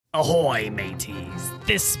Ahoy, mateys!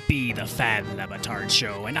 This be the Fan Levitard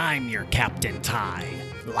Show, and I'm your Captain Ty.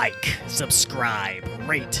 Like, subscribe,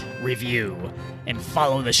 rate, review, and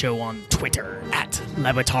follow the show on Twitter at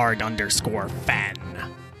Levitard_fan.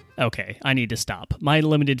 Okay, I need to stop. My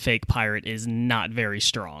limited fake pirate is not very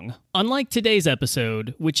strong. Unlike today's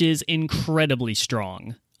episode, which is incredibly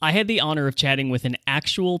strong, I had the honor of chatting with an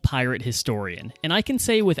actual pirate historian, and I can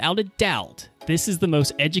say without a doubt, this is the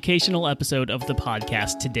most educational episode of the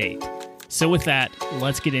podcast to date. So with that,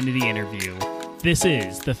 let's get into the interview. This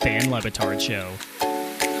is the Fan Levitard Show.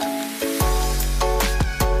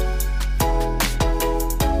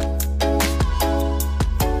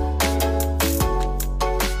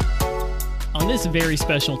 On this very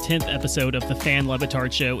special 10th episode of the Fan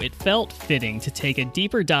Levitard Show, it felt fitting to take a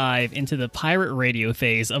deeper dive into the pirate radio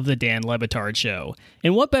phase of the Dan Le Batard Show.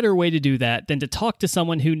 And what better way to do that than to talk to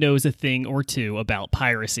someone who knows a thing or two about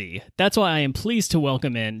piracy? That's why I am pleased to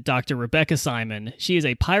welcome in Dr. Rebecca Simon. She is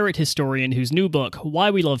a pirate historian whose new book, Why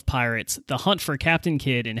We Love Pirates, The Hunt for Captain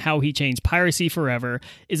Kidd and How He Changed Piracy Forever,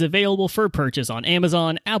 is available for purchase on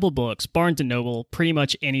Amazon, Apple Books, Barnes & Noble, pretty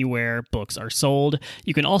much anywhere books are sold.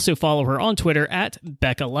 You can also follow her on Twitter at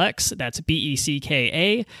Becca Lex. That's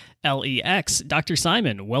BeckALex. Dr.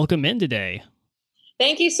 Simon, welcome in today.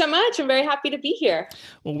 Thank you so much. I'm very happy to be here.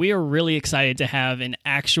 Well, we are really excited to have an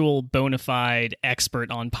actual bona fide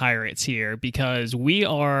expert on pirates here because we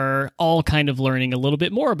are all kind of learning a little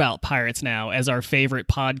bit more about pirates now as our favorite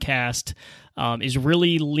podcast is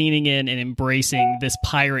really leaning in and embracing this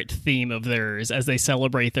pirate theme of theirs as they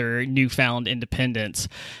celebrate their newfound independence.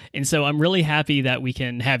 And so I'm really happy that we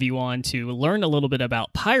can have you on to learn a little bit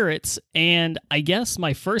about pirates. And I guess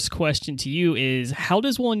my first question to you is, how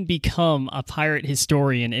does one become a pirate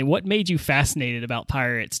historian, and what made you fascinated about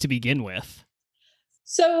pirates to begin with?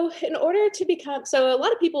 So a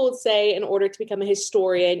lot of people would say in order to become a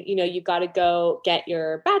historian, you've got to go get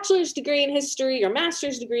your bachelor's degree in history, your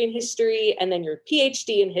master's degree in history, and then your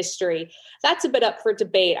PhD in history. That's a bit up for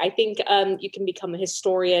debate. I think you can become a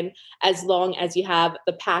historian as long as you have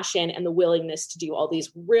the passion and the willingness to do all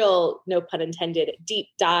these real, no pun intended, deep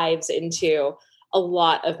dives into a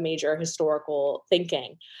lot of major historical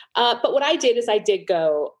thinking. But what I did is I did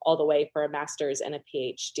go all the way for a master's and a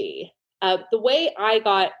PhD. The way I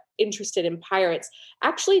got interested in pirates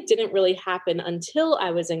actually didn't really happen until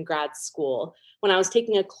I was in grad school, when I was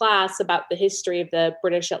taking a class about the history of the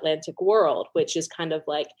British Atlantic world, which is kind of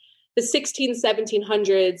like the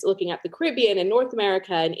 1700s, looking at the Caribbean and North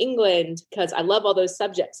America and England, because I love all those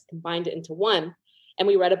subjects, combined it into one. And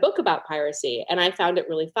we read a book about piracy, and I found it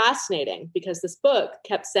really fascinating because this book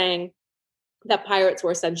kept saying that pirates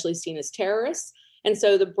were essentially seen as terrorists. And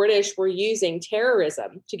so the British were using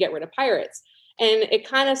terrorism to get rid of pirates. And it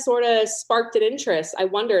kind of sort of sparked an interest. I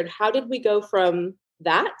wondered, how did we go from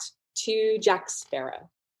that to Jack Sparrow?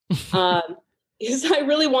 Because I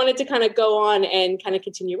really wanted to kind of go on and kind of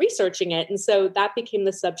continue researching it. And so that became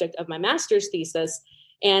the subject of my master's thesis.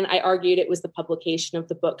 And I argued it was the publication of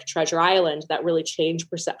the book Treasure Island that really changed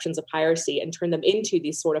perceptions of piracy and turned them into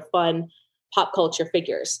these sort of fun pop culture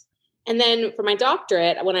figures. And then for my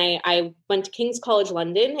doctorate, when I went to King's College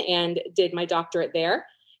London and did my doctorate there,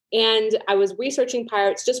 and I was researching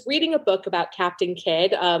pirates, just reading a book about Captain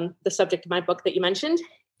Kidd, the subject of my book that you mentioned.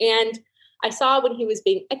 And I saw when he was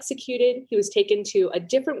being executed, he was taken to a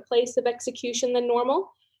different place of execution than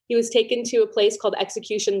normal. He was taken to a place called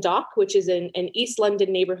Execution Dock, which is in an East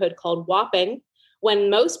London neighborhood called Wapping, when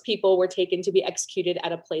most people were taken to be executed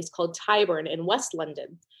at a place called Tyburn in West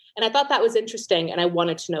London. And I thought that was interesting, and I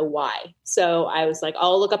wanted to know why. So I was like,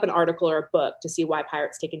 I'll look up an article or a book to see why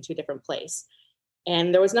pirates taken to a different place.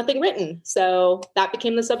 And there was nothing written. So that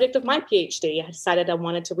became the subject of my PhD. I decided I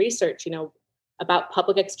wanted to research, about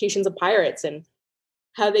public executions of pirates and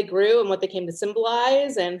how they grew and what they came to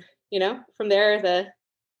symbolize. And, from there, the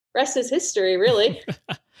rest is history, really.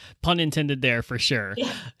 Pun intended there, for sure.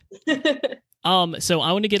 Yeah. So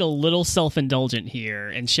I want to get a little self-indulgent here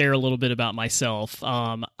and share a little bit about myself.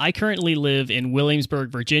 I currently live in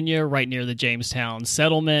Williamsburg, Virginia, right near the Jamestown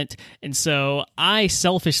settlement. And so I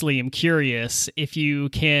selfishly am curious if you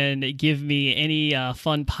can give me any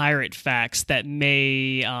fun pirate facts that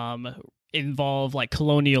may involve like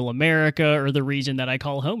colonial America or the region that I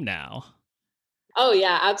call home now. Oh,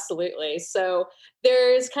 yeah, absolutely. So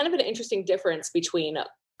there's kind of an interesting difference between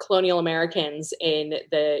colonial Americans in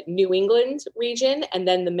the New England region and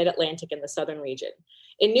then the Mid-Atlantic and the Southern region.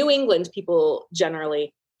 In New England, people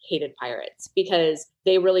generally hated pirates because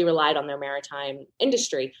they really relied on their maritime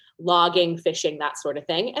industry, logging, fishing, that sort of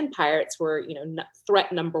thing. And pirates were,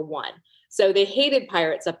 threat number one. So they hated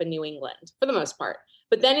pirates up in New England for the most part.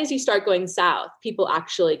 But then as you start going south, people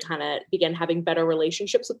actually kind of begin having better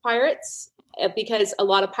relationships with pirates because a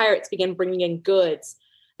lot of pirates began bringing in goods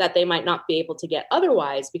that they might not be able to get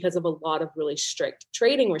otherwise because of a lot of really strict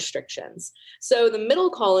trading restrictions. So the middle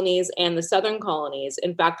colonies and the southern colonies,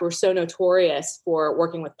 in fact, were so notorious for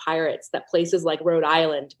working with pirates that places like Rhode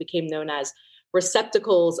Island became known as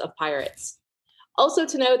receptacles of pirates. Also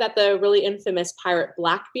to know that the really infamous pirate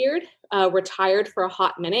Blackbeard retired for a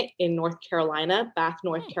hot minute in North Carolina, Bath,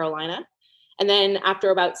 North Carolina. And then after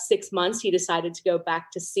about 6 months, he decided to go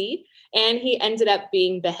back to sea, and he ended up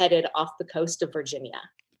being beheaded off the coast of Virginia.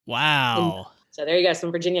 Wow. So there you go,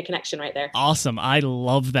 some Virginia connection right there. Awesome. I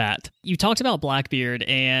love that. You talked about Blackbeard,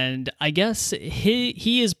 and I guess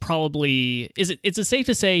he is probably, is it safe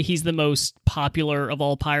to say he's the most popular of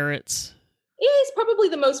all pirates? He's probably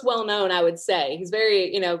the most well-known, I would say. He's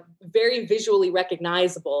very, very visually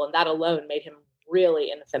recognizable, and that alone made him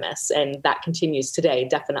really infamous, and that continues today,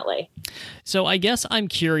 definitely. So I guess I'm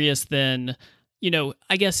curious then,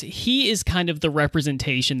 I guess he is kind of the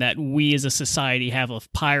representation that we as a society have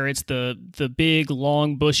of pirates, the big,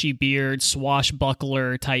 long, bushy beard,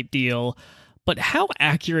 swashbuckler type deal. But how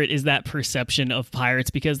accurate is that perception of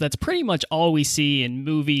pirates? Because that's pretty much all we see in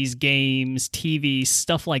movies, games, TV,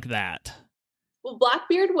 stuff like that. Well,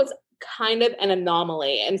 Blackbeard was kind of an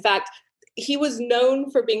anomaly. In fact, he was known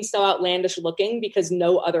for being so outlandish looking because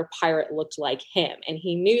no other pirate looked like him. And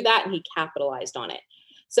he knew that, and he capitalized on it.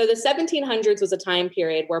 So the 1700s was a time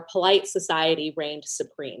period where polite society reigned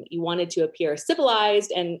supreme. You wanted to appear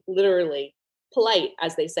civilized and literally polite,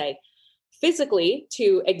 as they say. Physically,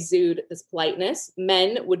 to exude this politeness,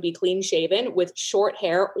 men would be clean shaven with short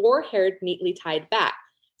hair or hair neatly tied back.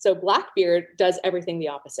 So Blackbeard does everything the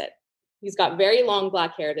opposite. He's got very long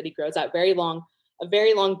black hair that he grows out a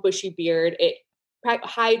very long bushy beard. It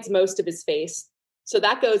hides most of his face. So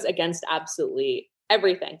that goes against absolutely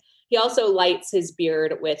everything. He also lights his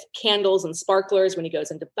beard with candles and sparklers when he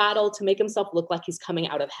goes into battle to make himself look like he's coming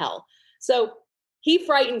out of hell. So he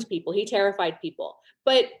frightened people. He terrified people.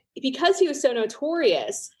 But because he was so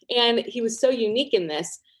notorious and he was so unique in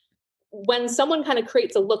this, when someone kind of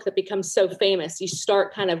creates a look that becomes so famous, you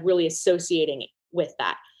start kind of really associating with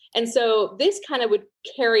that. And so this kind of would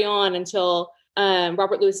carry on until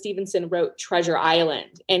Robert Louis Stevenson wrote Treasure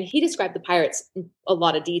Island. And he described the pirates in a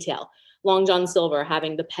lot of detail. Long John Silver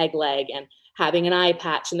having the peg leg and having an eye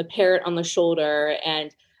patch and the parrot on the shoulder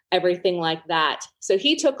and everything like that. So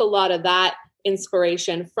he took a lot of that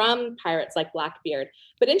inspiration from pirates like Blackbeard,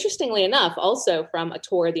 but interestingly enough, also from a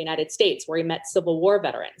tour of the United States where he met Civil War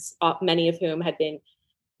veterans, many of whom had been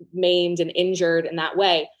maimed and injured in that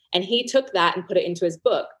way. And he took that and put it into his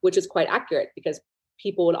book, which is quite accurate because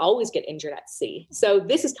people would always get injured at sea. So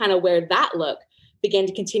this is kind of where that look began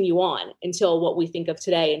to continue on until what we think of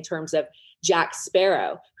today in terms of Jack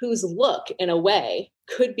Sparrow, whose look, in a way,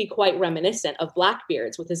 could be quite reminiscent of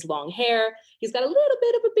Blackbeard's with his long hair. He's got a little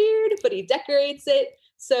bit of a beard, but he decorates it.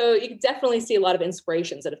 So you can definitely see a lot of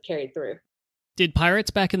inspirations that have carried through. Did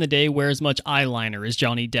pirates back in the day wear as much eyeliner as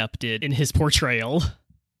Johnny Depp did in his portrayal?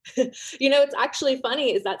 It's actually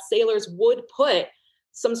funny is that sailors would put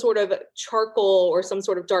some sort of charcoal or some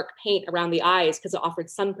sort of dark paint around the eyes because it offered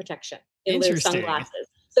sun protection in their sunglasses.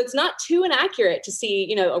 So it's not too inaccurate to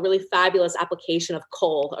see, a really fabulous application of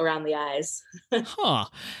kohl around the eyes. Huh.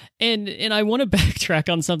 And I want to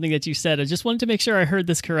backtrack on something that you said. I just wanted to make sure I heard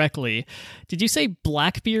this correctly. Did you say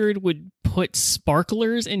Blackbeard would put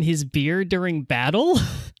sparklers in his beard during battle?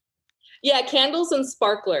 Yeah, candles and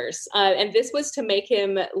sparklers. And this was to make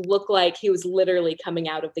him look like he was literally coming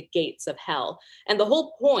out of the gates of hell. And the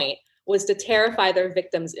whole point was to terrify their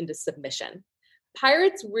victims into submission.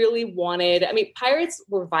 Pirates pirates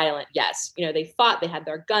were violent, yes. They fought, they had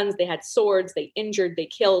their guns, they had swords, they injured, they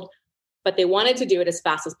killed, but they wanted to do it as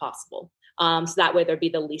fast as possible. So that way there'd be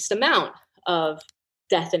the least amount of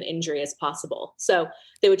death and injury as possible. So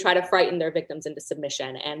they would try to frighten their victims into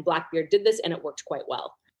submission. And Blackbeard did this, and it worked quite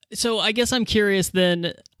well. So I guess I'm curious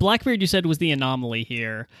then, Blackbeard you said was the anomaly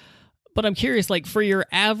here, but I'm curious, for your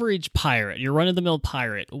average pirate, your run-of-the-mill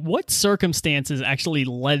pirate, what circumstances actually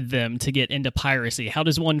led them to get into piracy? How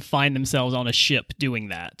does one find themselves on a ship doing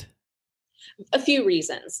that? A few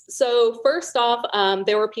reasons. So first off,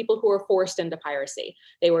 there were people who were forced into piracy.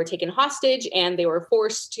 They were taken hostage and they were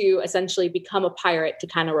forced to essentially become a pirate to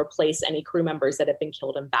kind of replace any crew members that had been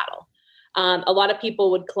killed in battle. A lot of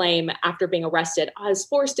people would claim after being arrested, I was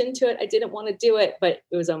forced into it. I didn't want to do it, but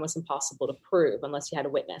it was almost impossible to prove unless you had a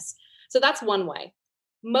witness. So that's one way.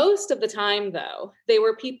 Most of the time, though, they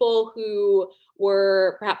were people who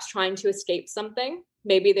were perhaps trying to escape something.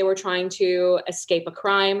 Maybe they were trying to escape a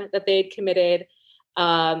crime that they had committed.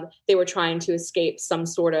 They were trying to escape some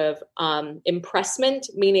sort of impressment,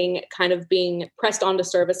 meaning kind of being pressed onto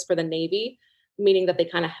service for the Navy, meaning that they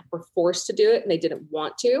kind of were forced to do it and they didn't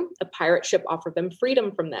want to. A pirate ship offered them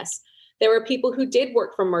freedom from this. There were people who did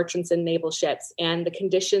work for merchants and naval ships, and the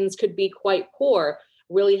conditions could be quite poor,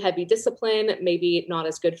 really heavy discipline, maybe not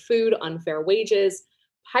as good food, unfair wages.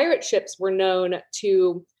 Pirate ships were known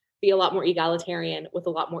to be a lot more egalitarian with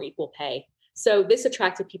a lot more equal pay. So this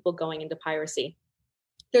attracted people going into piracy.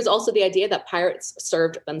 There's also the idea that pirates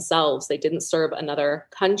served themselves. They didn't serve another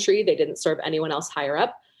country. They didn't serve anyone else higher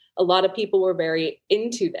up. A lot of people were very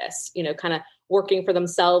into this, kind of working for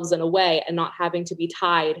themselves in a way and not having to be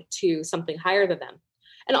tied to something higher than them.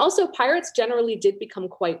 And also pirates generally did become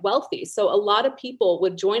quite wealthy. So a lot of people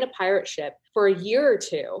would join a pirate ship for a year or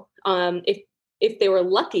two. If they were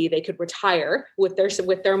lucky, they could retire with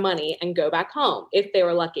their money and go back home if they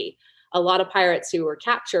were lucky. A lot of pirates who were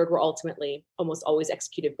captured were ultimately almost always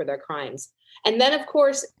executed for their crimes. And then, of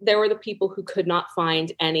course, there were the people who could not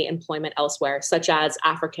find any employment elsewhere, such as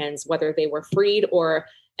Africans, whether they were freed or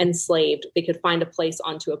enslaved. They could find a place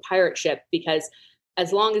onto a pirate ship because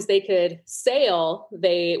as long as they could sail,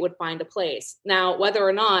 they would find a place. Now, whether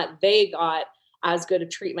or not they got as good a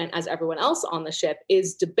treatment as everyone else on the ship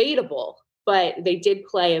is debatable, but they did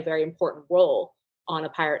play a very important role on a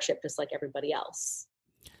pirate ship, just like everybody else.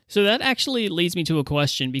 So that actually leads me to a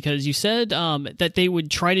question, because you said that they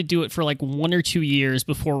would try to do it for like 1 or 2 years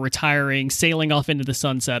before retiring, sailing off into the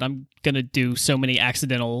sunset. I'm going to do so many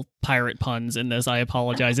accidental pirate puns in this. I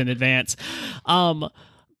apologize in advance.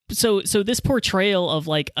 So this portrayal of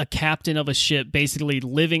like a captain of a ship basically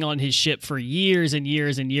living on his ship for years and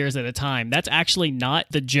years and years at a time, that's actually not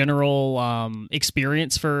the general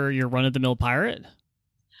experience for your run-of-the-mill pirate?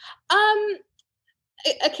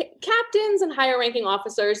 Captains and higher ranking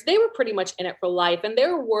officers, they were pretty much in it for life. And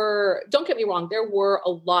don't get me wrong, there were a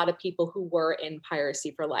lot of people who were in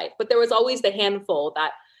piracy for life, but there was always the handful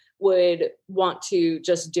that would want to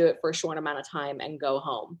just do it for a short amount of time and go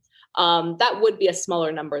home. That would be a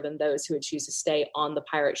smaller number than those who would choose to stay on the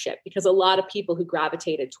pirate ship, because a lot of people who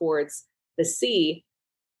gravitated towards the sea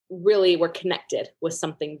really were connected with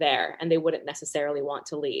something there and they wouldn't necessarily want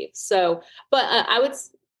to leave. So, but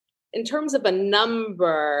in terms of a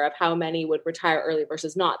number of how many would retire early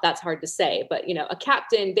versus not, that's hard to say. But, a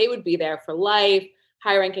captain, they would be there for life.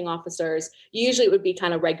 High ranking officers, usually it would be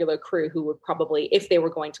kind of regular crew who would probably, if they were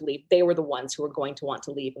going to leave, they were the ones who were going to want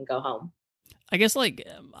to leave and go home. I guess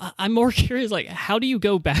I'm more curious, how do you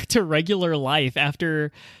go back to regular life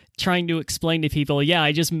after trying to explain to people,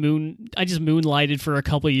 I just moonlighted for a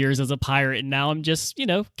couple of years as a pirate and now I'm just,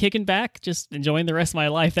 kicking back, just enjoying the rest of my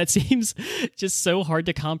life. That seems just so hard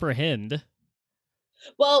to comprehend.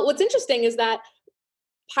 Well, what's interesting is that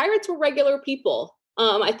pirates were regular people.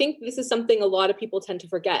 I think this is something a lot of people tend to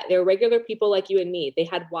forget. They were regular people like you and me. They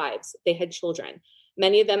had wives, they had children.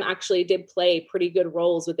 Many of them actually did play pretty good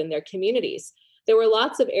roles within their communities. There were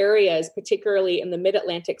lots of areas, particularly in the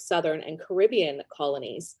mid-Atlantic, Southern, and Caribbean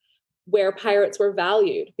colonies, where pirates were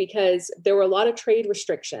valued because there were a lot of trade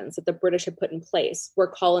restrictions that the British had put in place, where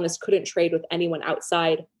colonists couldn't trade with anyone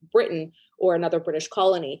outside Britain or another British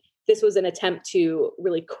colony. This was an attempt to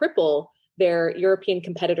really cripple their European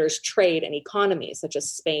competitors' trade and economies, such as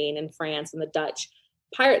Spain and France and the Dutch.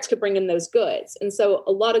 Pirates could bring in those goods. And so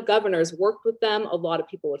a lot of governors worked with them. A lot of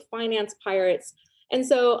people would finance pirates. And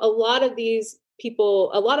so a lot of these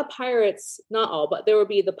people, a lot of pirates, not all, but there would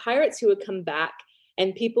be the pirates who would come back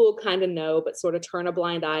and people would kind of know, but sort of turn a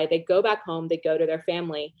blind eye. They'd go back home, they'd go to their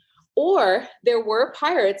family. Or there were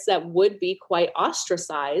pirates that would be quite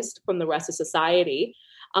ostracized from the rest of society.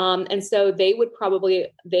 And so they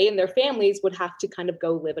and their families would have to kind of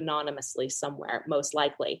go live anonymously somewhere, most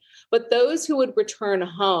likely. But those who would return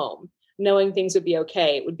home, knowing things would be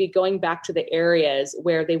okay, would be going back to the areas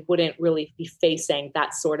where they wouldn't really be facing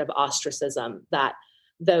that sort of ostracism that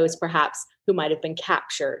those perhaps who might have been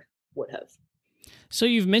captured would have. So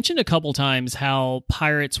you've mentioned a couple times how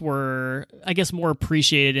pirates were, I guess, more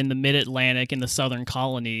appreciated in the mid-Atlantic and the southern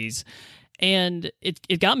colonies. And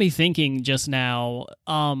it got me thinking just now,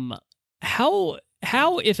 how,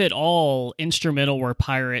 if at all, instrumental were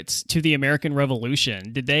pirates to the American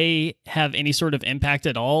Revolution? Did they have any sort of impact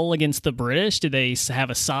at all against the British? Did they have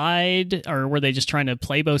a side, or were they just trying to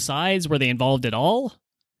play both sides? Were they involved at all?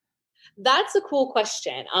 That's a cool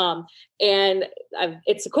question. And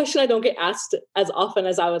it's a question I don't get asked as often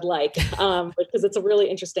as I would like, because it's a really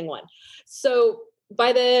interesting one. So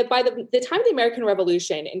by the time of the American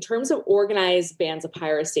Revolution, in terms of organized bands of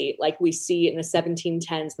piracy, like we see in the 1710s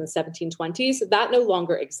and the 1720s, that no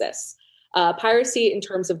longer exists. Piracy in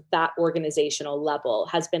terms of that organizational level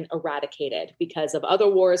has been eradicated because of other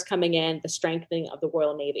wars coming in, the strengthening of the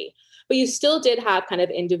Royal Navy. But you still did have kind of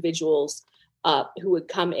individuals who would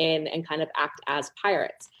come in and kind of act as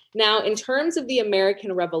pirates. Now, in terms of the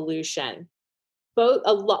American Revolution, what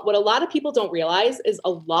a lot of people don't realize is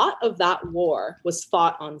a lot of that war was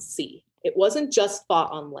fought on sea. It wasn't just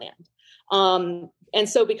fought on land. And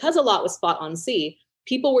so because a lot was fought on sea,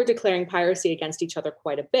 people were declaring piracy against each other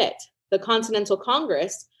quite a bit. The Continental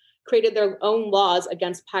Congress created their own laws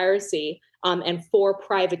against piracy and for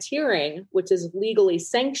privateering, which is legally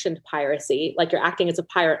sanctioned piracy, like you're acting as a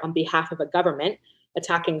pirate on behalf of a government,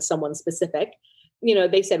 attacking someone specific.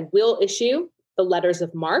 They said, we'll issue the letters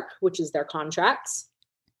of marque, which is their contracts,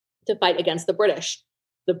 to fight against the British.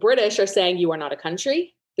 The British are saying you are not a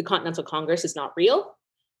country. The Continental Congress is not real.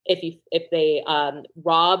 If they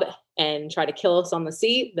rob and try to kill us on the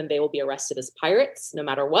sea, then they will be arrested as pirates, no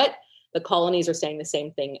matter what. The colonies are saying the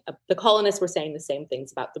same thing. The colonists were saying the same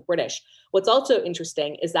things about the British. What's also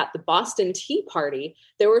interesting is that the Boston Tea Party,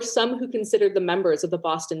 there were some who considered the members of the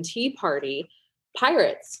Boston Tea Party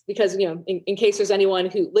pirates, because, in case there's anyone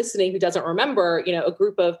who listening who doesn't remember, a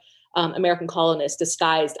group of American colonists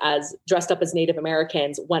dressed up as Native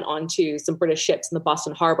Americans went onto some British ships in the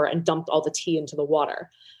Boston Harbor and dumped all the tea into the water.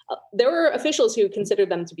 There were officials who considered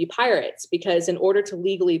them to be pirates because in order to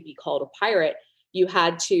legally be called a pirate, you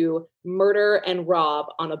had to murder and rob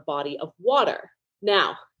on a body of water.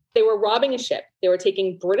 Now, they were robbing a ship. They were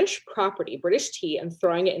taking British property, British tea, and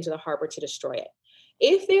throwing it into the harbor to destroy it.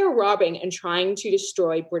 If they are robbing and trying to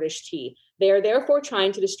destroy British tea, they are therefore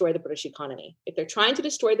trying to destroy the British economy. If they're trying to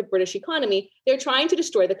destroy the British economy, they're trying to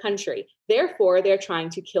destroy the country. Therefore, they're trying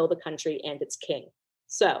to kill the country and its king.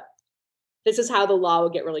 So this is how the law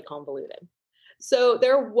would get really convoluted. So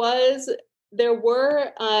there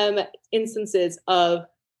were instances of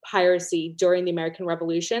piracy during the American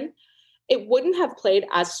Revolution. It wouldn't have played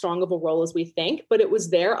as strong of a role as we think, but it was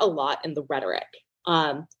there a lot in the rhetoric.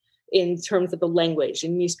 In terms of the language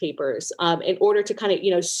in newspapers, in order to kind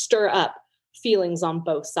of, stir up feelings on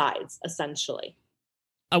both sides, essentially.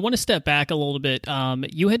 I want to step back a little bit.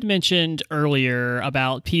 You had mentioned earlier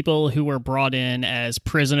about people who were brought in as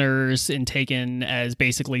prisoners and taken as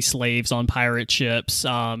basically slaves on pirate ships.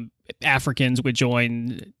 Africans would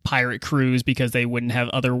join pirate crews because they wouldn't have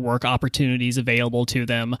other work opportunities available to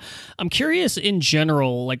them. I'm curious in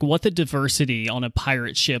general, like what the diversity on a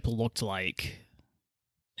pirate ship looked like.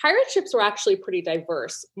 Pirate ships were actually pretty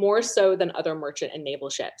diverse, more so than other merchant and naval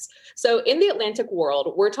ships. So in the Atlantic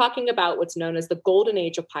world, we're talking about what's known as the golden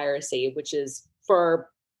age of piracy, which is, for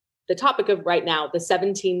the topic of right now, the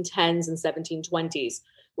 1710s and 1720s,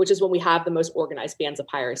 which is when we have the most organized bands of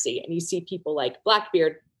piracy. And you see people like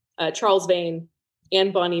Blackbeard, Charles Vane,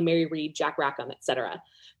 Anne Bonny, Mary Read, Jack Rackham, etc.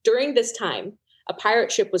 During this time, a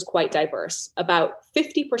pirate ship was quite diverse. About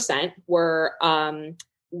 50% were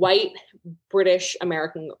white British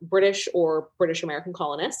or British American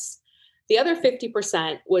colonists. The other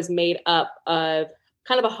 50% was made up of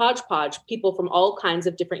kind of a hodgepodge, people from all kinds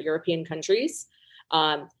of different European countries,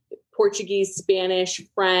 Portuguese, Spanish,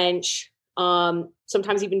 French,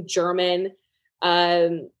 sometimes even German,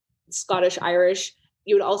 Scottish, Irish.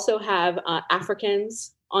 You would also have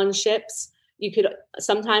Africans on ships.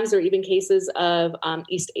 Sometimes there are even cases of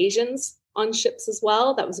East Asians on ships as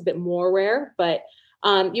well. That was a bit more rare, but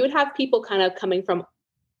you would have people kind of coming from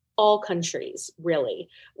all countries, really,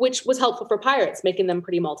 which was helpful for pirates, making them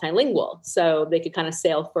pretty multilingual. So they could kind of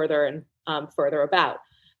sail further and further about.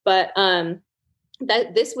 But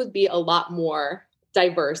this would be a lot more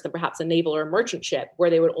diverse than perhaps a naval or merchant ship, where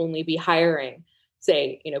they would only be hiring,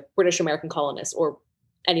 say, British American colonists or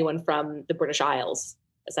anyone from the British Isles,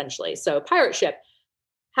 essentially. So pirate ship,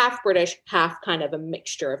 half British, half kind of a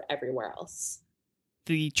mixture of everywhere else.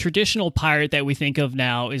 The traditional pirate that we think of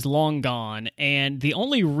now is long gone, and the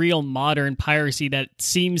only real modern piracy that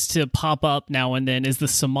seems to pop up now and then is the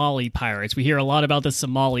Somali pirates. We hear a lot about the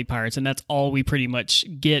Somali pirates, and that's all we pretty much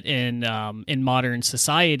get in modern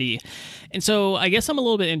society. And so I guess I'm a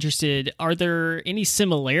little bit interested, are there any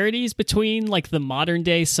similarities between like the modern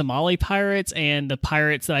day Somali pirates and the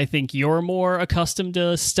pirates that I think you're more accustomed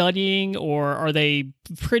to studying, or are they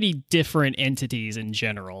pretty different entities in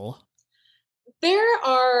general? There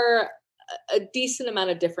are a decent amount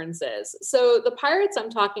of differences. So the pirates I'm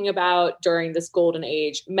talking about during this golden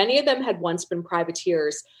age, many of them had once been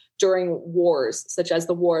privateers during wars, such as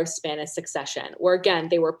the War of Spanish Succession, where again,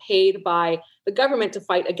 they were paid by the government to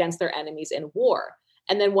fight against their enemies in war.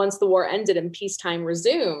 And then once the war ended and peacetime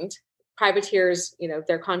resumed, privateers,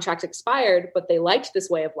 their contract expired, but they liked this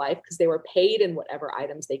way of life because they were paid in whatever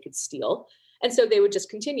items they could steal. And so they would just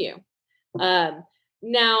continue.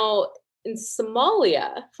 Now, in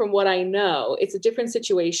Somalia, from what I know, it's a different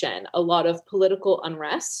situation. A lot of political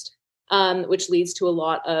unrest, which leads to a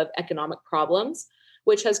lot of economic problems,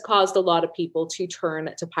 which has caused a lot of people to turn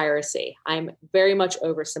to piracy. I'm very much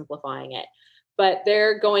oversimplifying it. But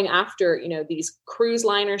they're going after, these cruise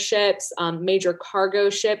liner ships, major cargo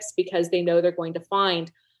ships, because they know they're going to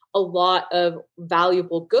find a lot of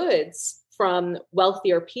valuable goods from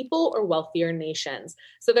wealthier people or wealthier nations.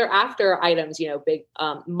 So they're after items, big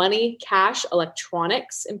money, cash,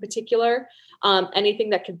 electronics in particular, anything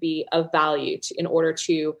that could be of value in order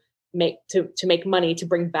to make money to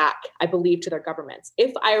bring back, I believe, to their governments.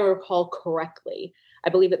 If I recall correctly, I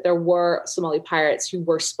believe that there were Somali pirates who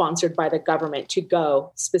were sponsored by the government to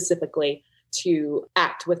go specifically to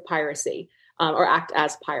act with piracy or act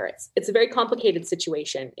as pirates. It's a very complicated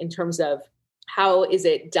situation in terms of how is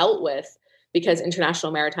it dealt with, because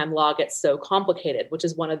international maritime law gets so complicated, which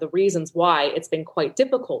is one of the reasons why it's been quite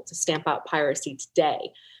difficult to stamp out piracy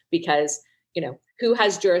today, because who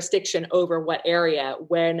has jurisdiction over what area,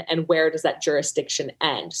 when, and where does that jurisdiction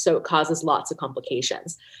end? So it causes lots of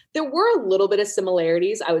complications. There were a little bit of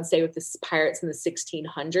similarities, I would say, with the pirates in the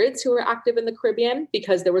 1600s who were active in the Caribbean,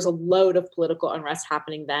 because there was a load of political unrest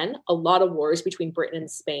happening then, a lot of wars between Britain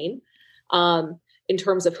and Spain, in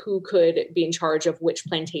terms of who could be in charge of which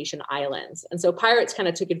plantation islands. And so pirates kind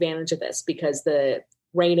of took advantage of this because the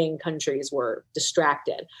reigning countries were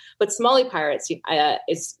distracted. But Somali pirates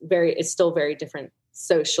is still very different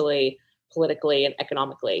socially, politically, and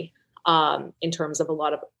economically, in terms of a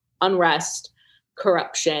lot of unrest,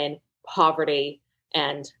 corruption, poverty,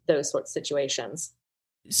 and those sorts of situations.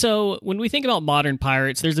 So when we think about modern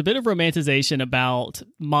pirates, there's a bit of romanticization about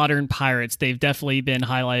modern pirates. They've definitely been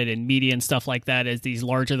highlighted in media and stuff like that as these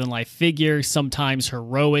larger than life figures, sometimes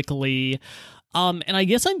heroically. And I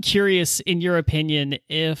guess I'm curious, in your opinion,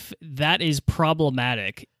 if that is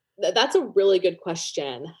problematic. That's a really good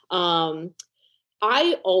question.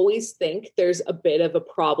 I always think there's a bit of a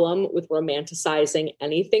problem with romanticizing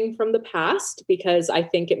anything from the past, because I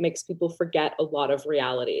think it makes people forget a lot of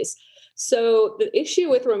realities. So the issue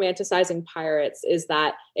with romanticizing pirates is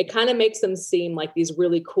that it kind of makes them seem like these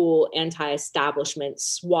really cool anti-establishment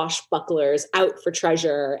swashbucklers out for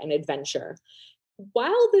treasure and adventure.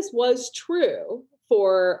 While this was true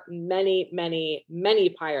for many, many, many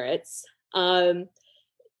pirates, the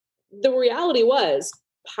reality was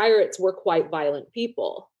pirates were quite violent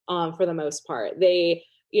people for the most part. They,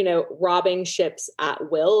 robbing ships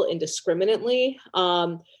at will indiscriminately.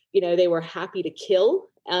 They were happy to kill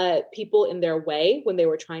people in their way when they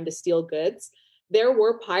were trying to steal goods. There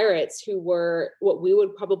were pirates who were what we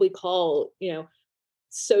would probably call,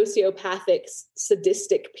 sociopathic,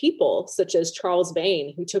 sadistic people, such as Charles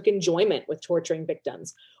Vane, who took enjoyment with torturing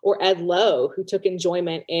victims, or Ed Lowe, who took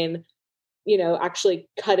enjoyment in, actually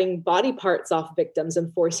cutting body parts off victims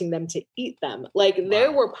and forcing them to eat them. Like,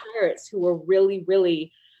 there were pirates who were really,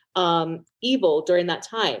 really evil during that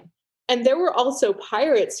time. And there were also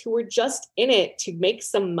pirates who were just in it to make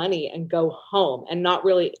some money and go home, and not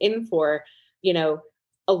really in for,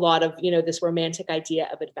 a lot of, this romantic idea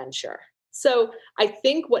of adventure. So I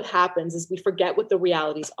think what happens is we forget what the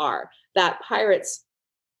realities are, that pirates,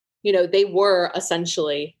 they were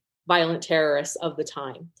essentially violent terrorists of the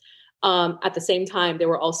time. At the same time, they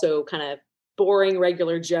were also kind of boring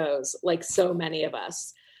regular Joes, like so many of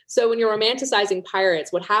us. So when you're romanticizing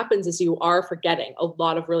pirates, what happens is you are forgetting a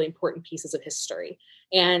lot of really important pieces of history.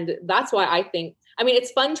 And that's why I think,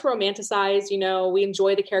 it's fun to romanticize, we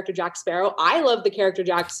enjoy the character Jack Sparrow. I love the character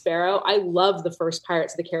Jack Sparrow. I love the first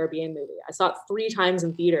Pirates of the Caribbean movie. I saw it 3 times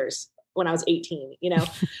in theaters when I was 18,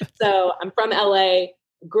 So I'm from LA,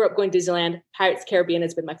 grew up going to Disneyland. Pirates of the Caribbean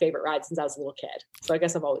has been my favorite ride since I was a little kid. So I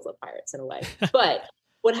guess I've always loved pirates in a way. But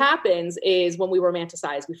what happens is when we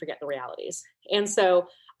romanticize, we forget the realities. And so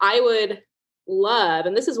I would love,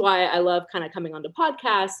 and this is why I love kind of coming onto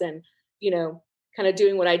podcasts and, kind of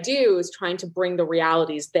doing what I do, is trying to bring the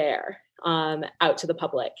realities there out to the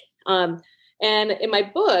public. And in my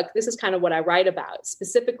book, this is kind of what I write about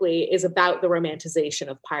specifically, is about the romanticization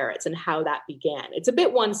of pirates and how that began. It's a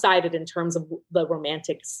bit one-sided in terms of the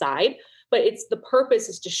romantic side, but the purpose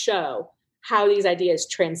is to show how these ideas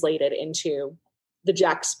translated into the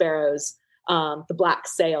Jack Sparrows, the black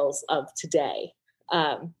sails of today.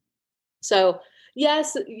 So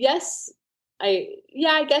yes,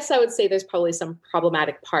 I guess I would say there's probably some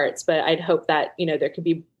problematic parts, but I'd hope that, there could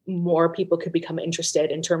be more people could become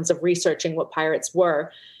interested in terms of researching what pirates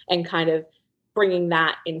were and kind of bringing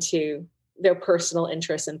that into their personal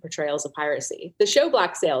interests and portrayals of piracy. The show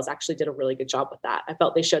Black Sails actually did a really good job with that. I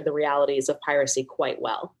felt they showed the realities of piracy quite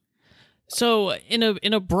well. So in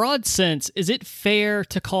a broad sense, is it fair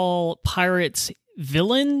to call pirates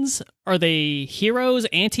villains? Are they heroes,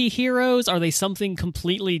 anti-heroes? Are they something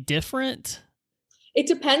completely different? It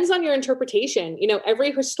depends on your interpretation.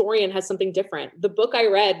 Every historian has something different. The book I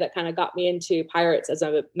read that kind of got me into pirates as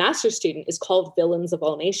a master's student is called Villains of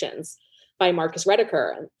All Nations by Marcus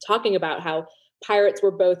Rediker, talking about how pirates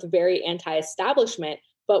were both very anti-establishment,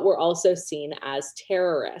 but were also seen as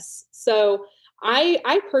terrorists. So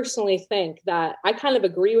I personally think that I kind of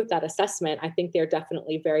agree with that assessment. I think they're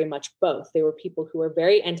definitely very much both. They were people who were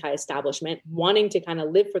very anti-establishment, wanting to kind of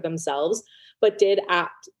live for themselves, but did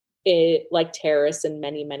act like terrorists in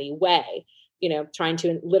many, many ways, trying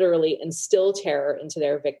to literally instill terror into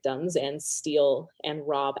their victims and steal and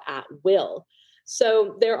rob at will.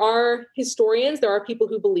 So there are historians, there are people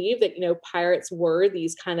who believe that, pirates were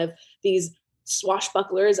these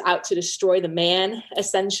swashbucklers out to destroy the man,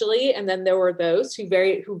 essentially. And then there were those who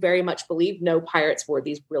very much believed no, pirates were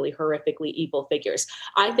these really horrifically evil figures.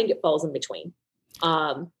 I think it falls in between.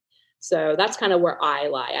 So that's kind of where I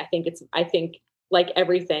lie. I think like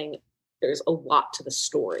everything, there's a lot to the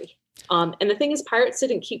story. And the thing is, pirates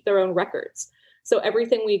didn't keep their own records. So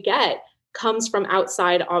everything we get comes from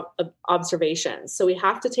outside observations. So we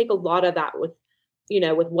have to take a lot of that with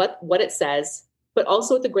what it says, but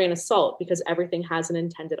also with a grain of salt, because everything has an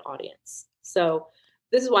intended audience. So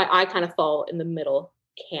this is why I kind of fall in the middle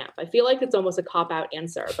camp. I feel like it's almost a cop-out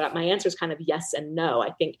answer, but my answer is kind of yes and no.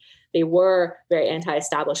 I think they were very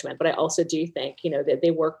anti-establishment, but I also do think, that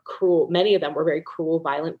they were cruel. Many of them were very cruel,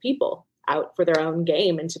 violent people out for their own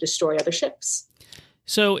game and to destroy other ships.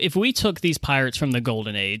 So if we took these pirates from the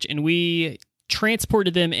Golden Age and we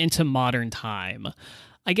transported them into modern time,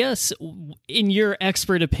 I guess in your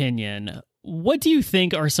expert opinion, what do you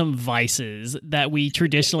think are some vices that we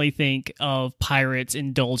traditionally think of pirates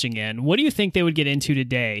indulging in? What do you think they would get into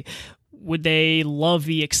today? Would they love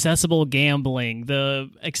the accessible gambling, the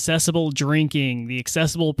accessible drinking, the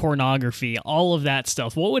accessible pornography, all of that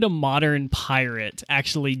stuff? What would a modern pirate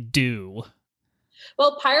actually do?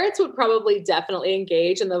 Well, pirates would probably definitely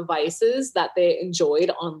engage in the vices that they enjoyed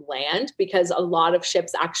on land, because a lot of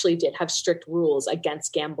ships actually did have strict rules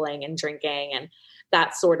against gambling and drinking and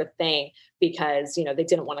that sort of thing, because, they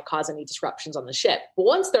didn't want to cause any disruptions on the ship. But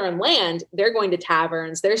once they're on land, they're going to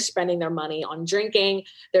taverns, they're spending their money on drinking,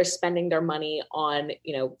 they're spending their money on,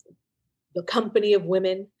 the company of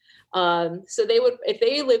women. So they would, if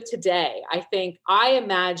they lived today, I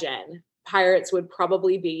imagine pirates would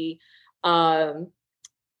probably be,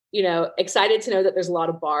 excited to know that there's a lot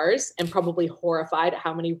of bars, and probably horrified at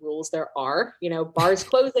how many rules there are, bars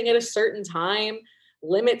closing at a certain time,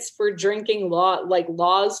 limits for drinking,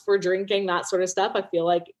 laws for drinking, that sort of stuff. I feel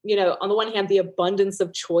like, on the one hand, the abundance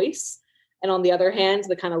of choice, and on the other hand,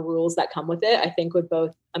 the kind of rules that come with it, I think would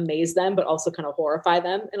both amaze them, but also kind of horrify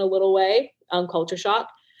them in a little way. Culture shock.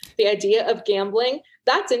 The idea of gambling,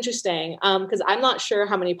 that's interesting, because I'm not sure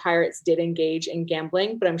how many pirates did engage in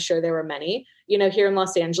gambling, but I'm sure there were many. Here in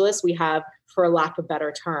Los Angeles, we have, for lack of a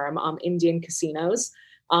better term, Indian casinos.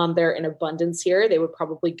 They're in abundance here. They would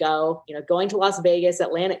probably go, going to Las Vegas,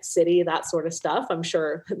 Atlantic City, that sort of stuff. I'm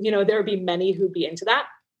sure, there would be many who'd be into that.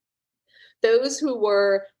 Those who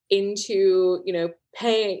were into,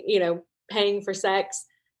 paying for sex,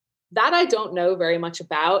 that I don't know very much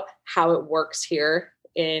about how it works here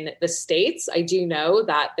in the States. I do know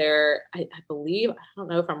that I believe, I don't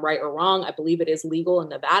know if I'm right or wrong, I believe it is legal in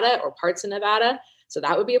Nevada or parts of Nevada. So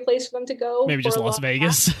that would be a place for them to go. Maybe just Las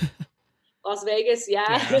Vegas. Las Vegas,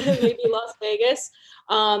 yeah. Maybe Las Vegas.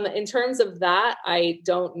 In terms of that, I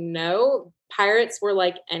don't know. Pirates were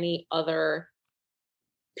like any other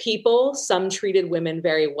people. Some treated women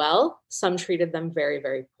very well. Some treated them very,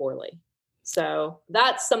 very poorly. So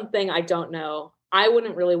that's something I don't know. I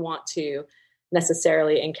wouldn't really want to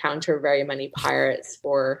necessarily encounter very many pirates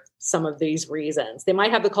for some of these reasons. They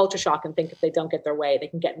might have the culture shock and think if they don't get their way, they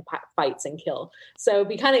can get in fights and kill. So it'd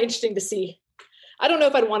be kind of interesting to see. I don't know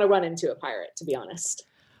if I'd want to run into a pirate, to be honest.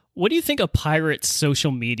 What do you think a pirate's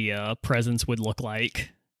social media presence would look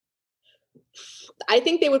like? I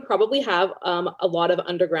think they would probably have a lot of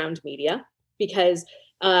underground media, because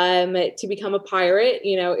to become a pirate,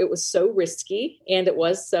 it was so risky, and it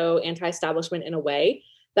was so anti-establishment in a way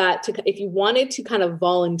that if you wanted to kind of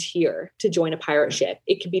volunteer to join a pirate ship,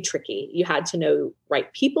 it could be tricky. You had to know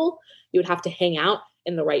right people. You would have to hang out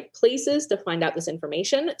in the right places to find out this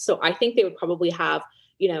information. So I think they would probably have,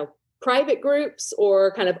 private groups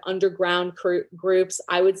or kind of underground groups.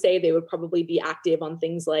 I would say they would probably be active on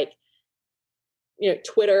things like,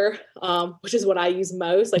 Twitter, which is what I use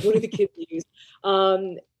most. Like, what do the kids use?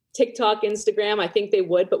 TikTok, Instagram. I think they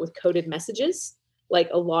would, but with coded messages. Like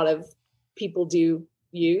a lot of people do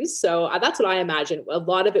use. So that's what I imagine. A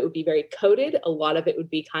lot of it would be very coded. A lot of it would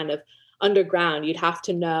be kind of underground. You'd have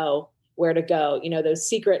to know where to go. Those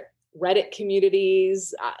secret Reddit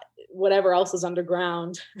communities, whatever else is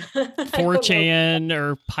underground. 4chan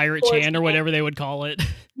or Pirate Chan or whatever they would call it.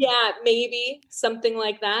 Yeah, maybe something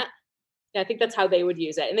like that. Yeah, I think that's how they would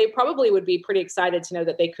use it. And they probably would be pretty excited to know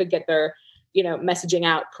that they could get their, messaging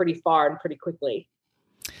out pretty far and pretty quickly.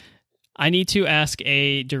 I need to ask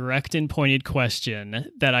a direct and pointed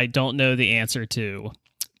question that I don't know the answer to,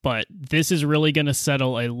 but this is really going to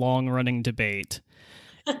settle a long-running debate.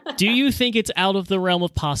 Do you think it's out of the realm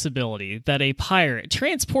of possibility that a pirate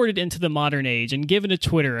transported into the modern age and given a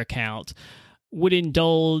Twitter account would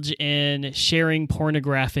indulge in sharing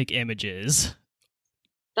pornographic images?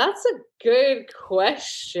 That's a good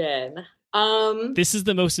question. This is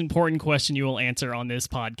the most important question you will answer on this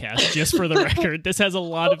podcast, just for the record. This has a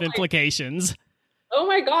lot of implications. Oh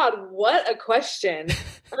my God, what a question.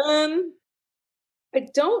 I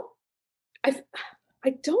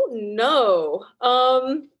don't know.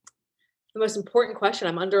 The most important question.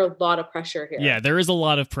 I'm under a lot of pressure here. Yeah, there is a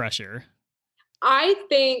lot of pressure. I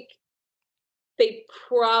think they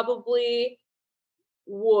probably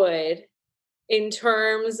would, in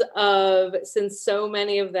terms of, since so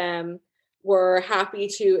many of them were happy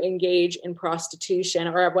to engage in prostitution,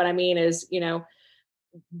 or what I mean is,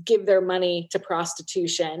 give their money to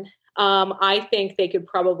prostitution. I think they could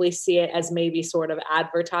probably see it as maybe sort of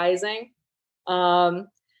advertising. And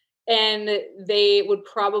they would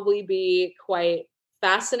probably be quite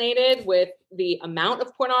fascinated with the amount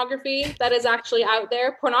of pornography that is actually out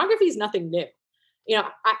there. Pornography is nothing new.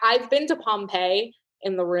 I've been to Pompeii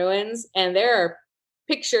in the ruins, and there are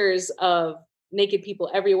pictures of naked people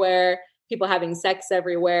everywhere, people having sex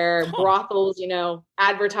everywhere, brothels,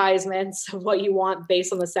 advertisements of what you want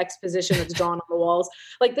based on the sex position that's drawn on the walls.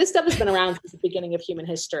 Like, this stuff has been around since the beginning of human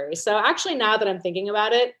history. So actually, now that I'm thinking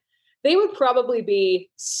about it, they would probably be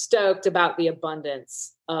stoked about the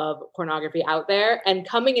abundance of pornography out there, and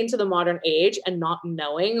coming into the modern age and not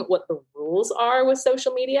knowing what the rules are with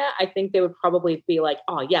social media. I think they would probably be like,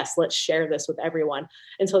 oh yes, let's share this with everyone,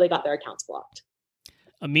 until they got their accounts blocked.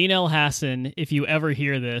 Amin Elhassan, if you ever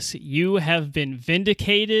hear this, you have been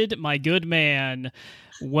vindicated, my good man.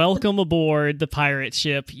 Welcome aboard the pirate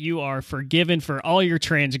ship. You are forgiven for all your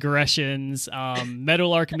transgressions.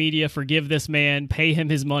 Meadowlark Media, forgive this man. Pay him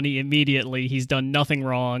his money immediately. He's done nothing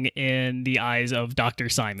wrong in the eyes of Dr.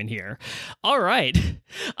 Simon here. All right.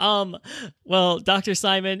 Well, Dr.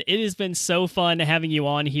 Simon, it has been so fun having you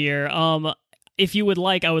on here. If you would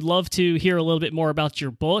like, I would love to hear a little bit more about your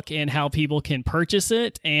book and how people can purchase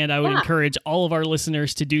it. And I would encourage all of our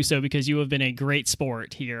listeners to do so, because you have been a great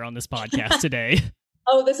sport here on this podcast today.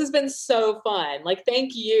 Oh, this has been so fun. Like,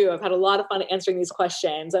 thank you. I've had a lot of fun answering these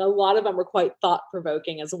questions, and a lot of them were quite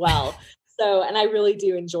thought-provoking as well. And I really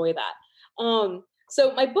do enjoy that.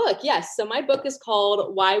 So my book, yes. So my book is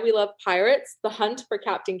called Why We Love Pirates: The Hunt for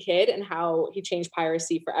Captain Kidd and How He Changed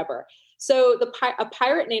Piracy Forever. So a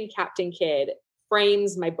pirate named Captain Kidd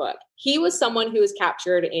frames my book. He was someone who was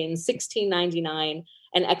captured in 1699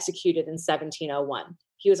 and executed in 1701.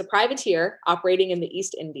 He was a privateer operating in the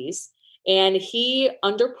East Indies, and he,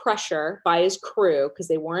 under pressure by his crew, because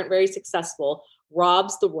they weren't very successful,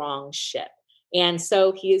 robs the wrong ship. And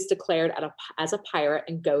so he is declared as a pirate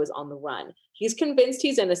and goes on the run. He's convinced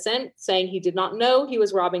he's innocent, saying he did not know he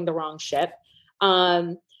was robbing the wrong ship.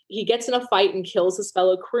 He gets in a fight and kills his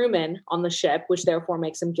fellow crewmen on the ship, which therefore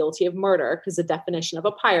makes him guilty of murder, because the definition of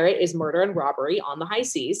a pirate is murder and robbery on the high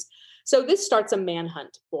seas. So this starts a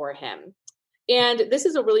manhunt for him. And this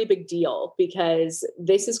is a really big deal, because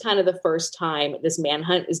this is kind of the first time this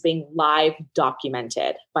manhunt is being live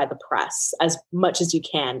documented by the press as much as you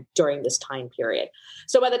can during this time period.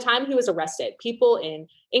 So by the time he was arrested, people in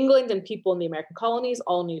England and people in the American colonies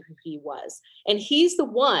all knew who he was. And he's the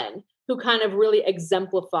one who kind of really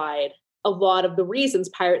exemplified a lot of the reasons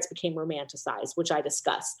pirates became romanticized, which I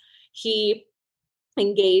discuss. He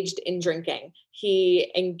engaged in drinking.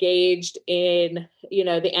 He engaged in,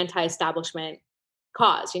 the anti-establishment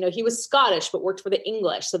cause. He was Scottish, but worked for the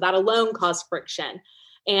English. So that alone caused friction.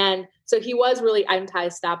 And so he was really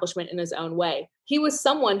anti-establishment in his own way. He was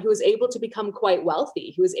someone who was able to become quite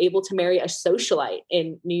wealthy. He was able to marry a socialite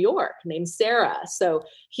in New York named Sarah. So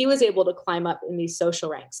he was able to climb up in these social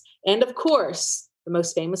ranks. And of course, the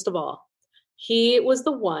most famous of all, he was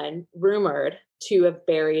the one rumored to have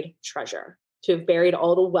buried treasure, to have buried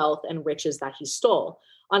all the wealth and riches that he stole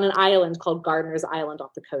on an island called Gardiner's Island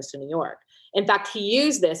off the coast of New York. In fact, he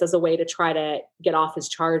used this as a way to try to get off his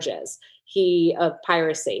charges of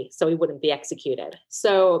piracy, so he wouldn't be executed.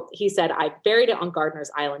 So he said, I buried it on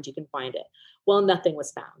Gardiner's Island. You can find it. Well, nothing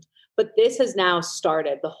was found. But this has now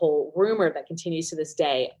started the whole rumor that continues to this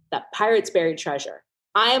day that pirates buried treasure.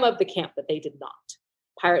 I am of the camp that they did not.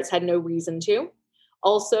 Pirates had no reason to.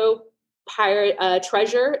 Also,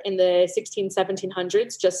 treasure in the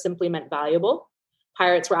 1700s just simply meant valuable.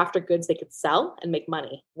 Pirates were after goods they could sell and make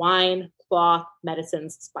money: wine, cloth,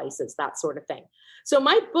 medicines, spices, that sort of thing. So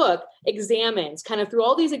my book examines, kind of through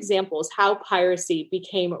all these examples, how piracy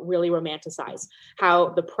became really romanticized, how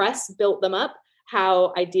the press built them up,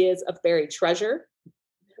 how ideas of buried treasure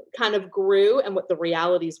kind of grew and what the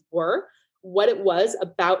realities were, what it was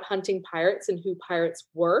about hunting pirates and who pirates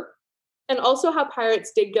were, and also how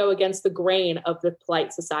pirates did go against the grain of the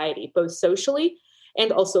polite society, both socially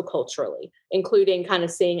and also culturally, including kind of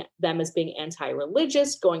seeing them as being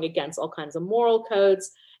anti-religious, going against all kinds of moral codes.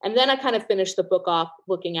 And then I kind of finished the book off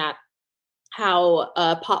looking at how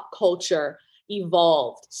pop culture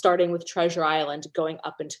evolved, starting with Treasure Island, going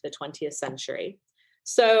up into the 20th century.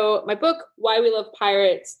 So my book, Why We Love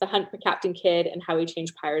Pirates, The Hunt for Captain Kidd and How We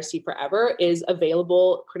Changed Piracy Forever, is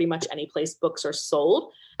available pretty much any place books are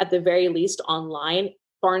sold, at the very least online,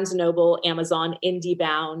 Barnes & Noble, Amazon,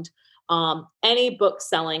 IndieBound, any book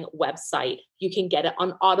selling website. You can get it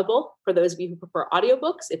on Audible. For those of you who prefer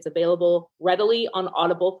audiobooks, it's available readily on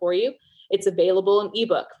Audible for you. It's available in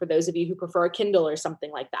ebook for those of you who prefer a Kindle or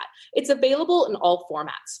something like that. It's available in all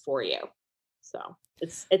formats for you. So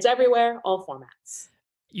it's everywhere, all formats.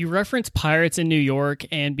 You reference pirates in New York,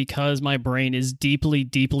 and because my brain is deeply,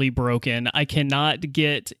 deeply broken, I cannot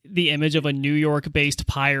get the image of a New York-based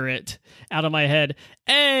pirate out of my head.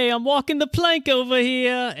 Hey, I'm walking the plank over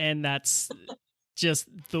here. And that's just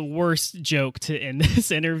the worst joke to end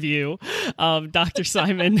this interview. Dr.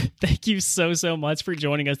 Simon, thank you so, so much for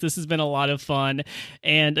joining us. This has been a lot of fun.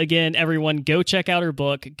 And again, everyone, go check out her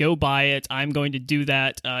book. Go buy it. I'm going to do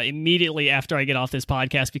that immediately after I get off this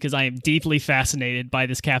podcast because I am deeply fascinated by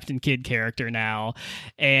this Captain Kidd character now.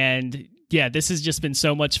 And yeah, this has just been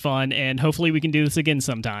so much fun. And hopefully we can do this again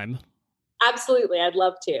sometime. Absolutely. I'd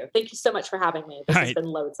love to. Thank you so much for having me. This has been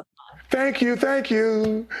loads of fun. Thank you. Thank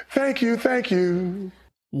you. Thank you. Thank you.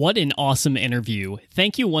 What an awesome interview.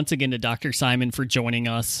 Thank you once again to Dr. Simon for joining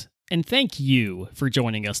us. And thank you for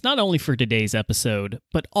joining us, not only for today's episode,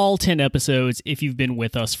 but all 10 episodes if you've been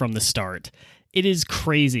with us from the start. It is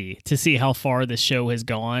crazy to see how far this show has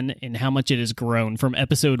gone and how much it has grown from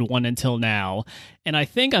episode 1 until now. And I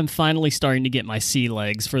think I'm finally starting to get my sea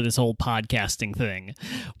legs for this whole podcasting thing.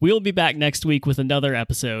 We'll be back next week with another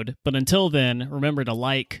episode. But until then, remember to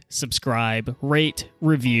like, subscribe, rate,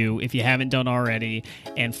 review if you haven't done already,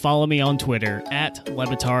 and follow me on Twitter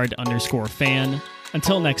 @Lebitard_fan.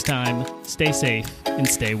 Until next time, stay safe and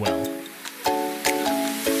stay well.